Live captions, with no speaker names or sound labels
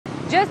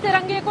जिस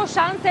तिरंगे को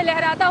शान से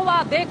लहराता हुआ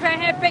आप देख रहे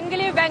हैं,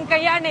 पिंगली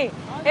वेंकैया ने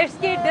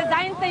इसकी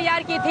डिजाइन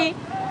तैयार की थी।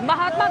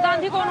 महात्मा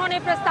गांधी को उन्होंने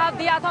प्रस्ताव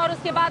दिया था और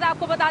उसके बाद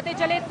आपको बताते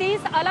चले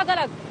 30 अलग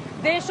अलग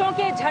देशों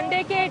के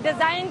झंडे के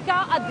डिजाइन का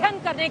अध्ययन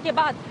करने के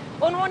बाद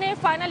उन्होंने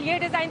फाइनल ये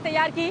डिजाइन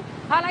तैयार की।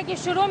 हालांकि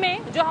शुरू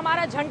में जो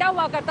हमारा झंडा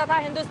हुआ करता था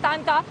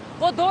हिंदुस्तान का,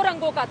 वो 2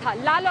 रंगों का था,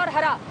 लाल और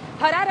हरा।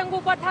 हरा रंग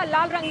ऊपर था,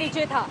 लाल रंग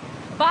नीचे था।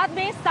 बाद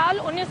में साल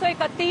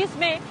 1931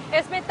 में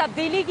इसमें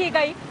तब्दीली की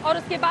गई और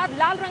उसके बाद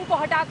लाल रंग को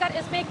हटाकर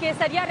इसमें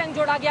केसरिया रंग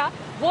जोड़ा गया।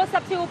 वो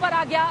सबसे ऊपर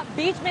आ गया,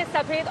 बीच में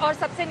सफेद और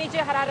सबसे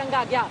नीचे हरा रंग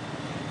आ गया।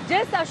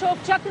 जिस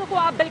अशोक चक्र को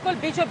आप बिल्कुल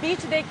बीचों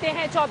बीच देखते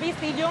हैं 24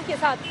 तीलियों के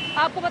साथ,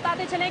 आपको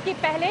बताते चले कि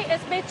पहले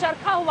इसमें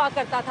चरखा हुआ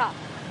करता था,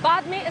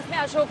 बाद में इसमें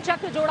अशोक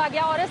चक्र जोड़ा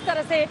गया और इस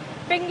तरह से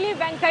पिंगली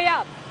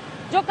वेंकैया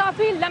जो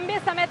काफी लंबे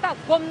समय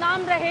तक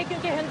गुमनाम रहे,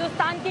 क्योंकि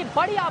हिंदुस्तान की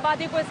बड़ी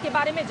आबादी को इसके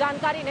बारे में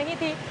जानकारी नहीं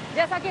थी।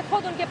 जैसा कि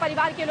खुद उनके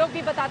परिवार के लोग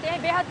भी बताते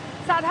हैं, बेहद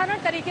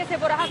साधारण तरीके से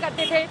वो रहा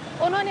करते थे।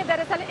 उन्होंने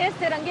दरअसल इस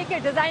तिरंगे के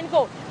डिजाइन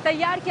को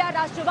तैयार किया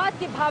राष्ट्रवाद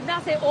की भावना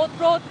से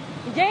ओतप्रोत।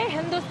 ये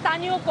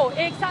हिंदुस्तानियों को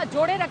एक साथ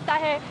जोड़े रखता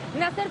है,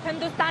 न सिर्फ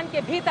हिंदुस्तान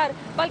के भीतर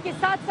बल्कि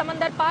 7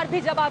 समंदर पार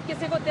भी जब आप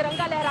किसी को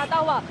तिरंगा लहराता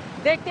हुआ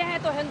देखते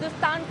हैं तो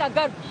हिंदुस्तान का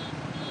गर्व,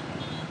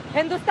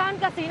 हिंदुस्तान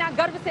का सीना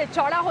गर्व से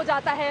चौड़ा हो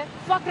जाता है,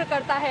 फख्र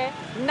करता है,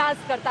 नाज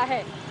करता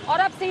है। और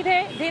अब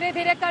सीधे धीरे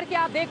धीरे करके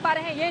आप देख पा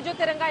रहे हैं, ये जो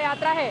तिरंगा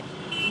यात्रा है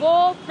वो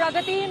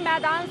प्रगति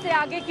मैदान से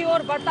आगे की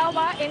ओर बढ़ता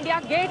हुआ इंडिया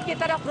गेट की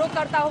तरफ रुख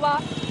करता हुआ,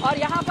 और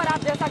यहाँ पर आप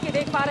जैसा कि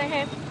देख पा रहे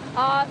हैं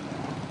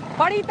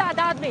बड़ी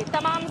तादाद में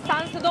तमाम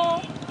सांसदों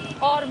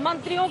और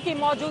मंत्रियों की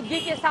मौजूदगी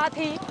के साथ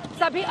ही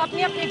सभी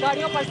अपनी अपनी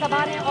गाड़ियों पर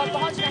सवार हैं और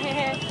पहुंच रहे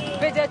हैं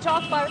विजय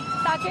चौक पर,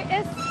 ताकि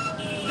इस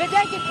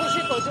विजय की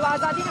खुशी को, जो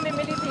आजादी हमें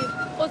मिली थी,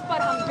 उस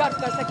पर हम गर्व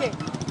कर सके।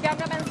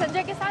 कैमरामैन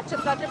संजय के साथ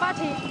चित्रा,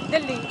 त्रिपाठी,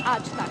 दिल्ली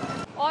आज तक।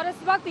 और इस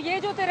वक्त ये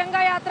जो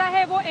तिरंगा यात्रा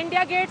है वो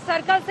इंडिया गेट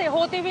सर्कल से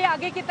होती हुई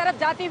आगे की तरफ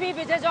जाती हुई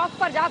विजय चौक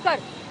पर जाकर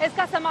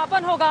इसका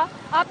समापन होगा।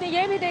 आपने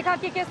ये भी देखा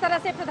कि किस तरह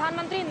से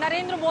प्रधानमंत्री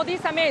नरेंद्र मोदी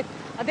समेत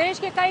देश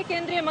के कई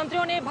केंद्रीय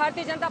मंत्रियों ने,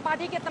 भारतीय जनता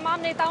पार्टी के तमाम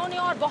नेताओं ने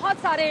और बहुत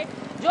सारे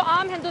जो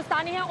आम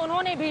हिंदुस्तानी हैं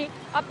उन्होंने भी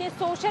अपनी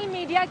सोशल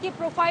मीडिया की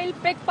प्रोफाइल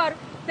पिक पर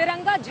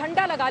तिरंगा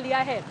झंडा लगा लिया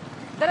है।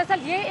 दरअसल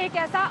ये एक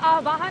ऐसा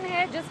आह्वान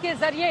है जिसके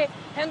जरिए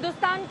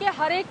हिंदुस्तान के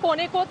हर एक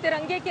कोने को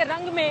तिरंगे के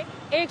रंग में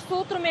एक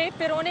सूत्र में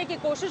पिरोने की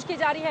कोशिश की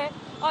जा रही है।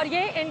 और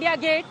ये इंडिया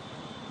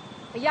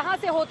गेट यहाँ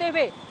से होते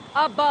हुए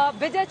अब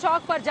विजय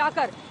चौक पर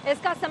जाकर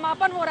इसका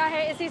समापन हो रहा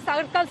है। इसी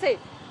सर्कल से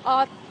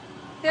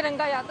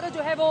तिरंगा यात्रा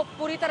जो है वो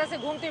पूरी तरह से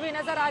घूमती हुई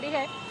नजर आ रही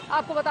है।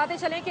 आपको बताते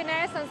चलें कि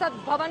नए संसद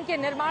भवन के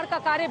निर्माण का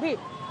कार्य भी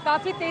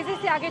काफी तेजी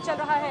से आगे चल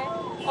रहा है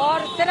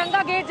और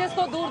तिरंगा गेट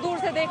जिसको दूर दूर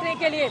से देखने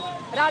के लिए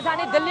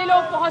राजधानी दिल्ली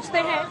लोग पहुंचते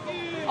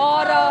हैं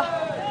और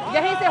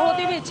यहीं से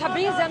होती हुई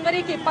 26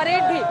 जनवरी की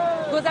परेड भी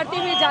गुजरती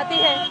हुई जाती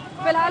है।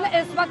 फिलहाल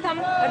इस वक्त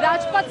हम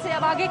राजपथ से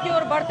अब आगे की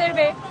ओर बढ़ते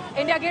हुए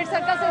इंडिया गेट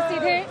सर्कल से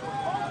सीधे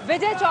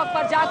विजय चौक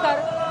पर जाकर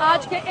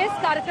आज के इस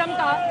कार्यक्रम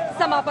का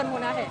समापन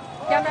होना है।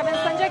 कैमरामैन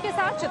संजय के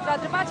साथ चित्रा,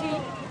 त्रिपाठी,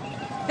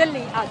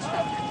 दिल्ली आज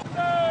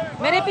तक।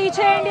 मेरे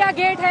पीछे इंडिया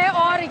गेट है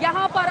और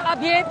यहाँ पर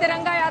अब ये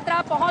तिरंगा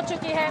यात्रा पहुंच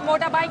चुकी है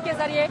मोटर बाइक के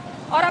जरिए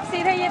और अब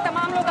सीधे ये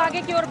तमाम लोग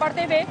आगे की ओर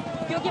बढ़ते हुए,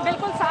 क्योंकि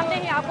बिल्कुल सामने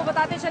ही आपको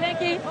बताते चलें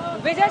कि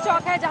विजय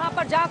चौक है जहाँ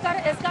पर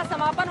जाकर इसका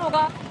समापन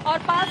होगा और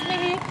पास में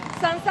ही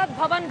संसद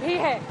भवन भी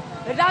है।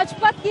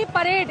 राजपथ की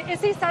परेड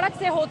इसी सड़क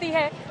से होती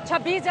है,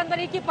 26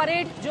 जनवरी की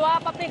परेड जो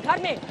आप अपने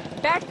घर में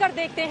बैठकर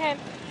देखते हैं।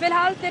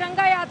 फिलहाल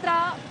तिरंगा यात्रा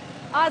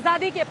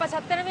आजादी के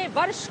 75वें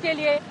वर्ष के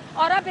लिए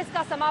और अब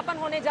इसका समापन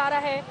होने जा रहा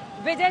है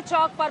विजय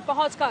चौक पर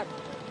पहुंचकर।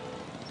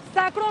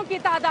 सैकड़ों की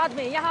तादाद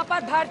में यहाँ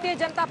पर भारतीय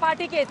जनता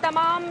पार्टी के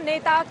तमाम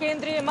नेता,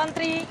 केंद्रीय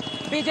मंत्री,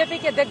 बीजेपी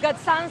के दिग्गज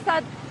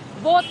सांसद,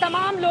 वो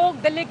तमाम लोग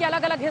दिल्ली के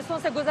अलग अलग हिस्सों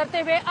से गुजरते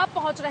हुए अब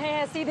पहुंच रहे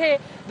हैं सीधे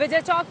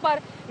विजय चौक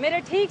पर। मेरे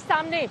ठीक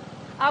सामने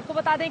आपको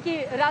बता दें कि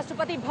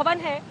राष्ट्रपति भवन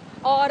है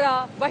और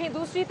वहीं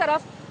दूसरी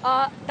तरफ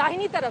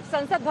दाहिनी तरफ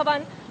संसद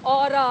भवन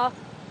और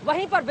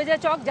वहीं पर विजय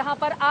चौक जहां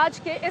पर आज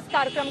के इस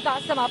कार्यक्रम का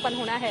समापन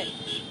होना है।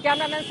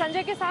 कैमरामैन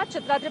संजय के साथ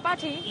चित्रा,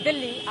 त्रिपाठी,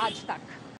 दिल्ली आज तक।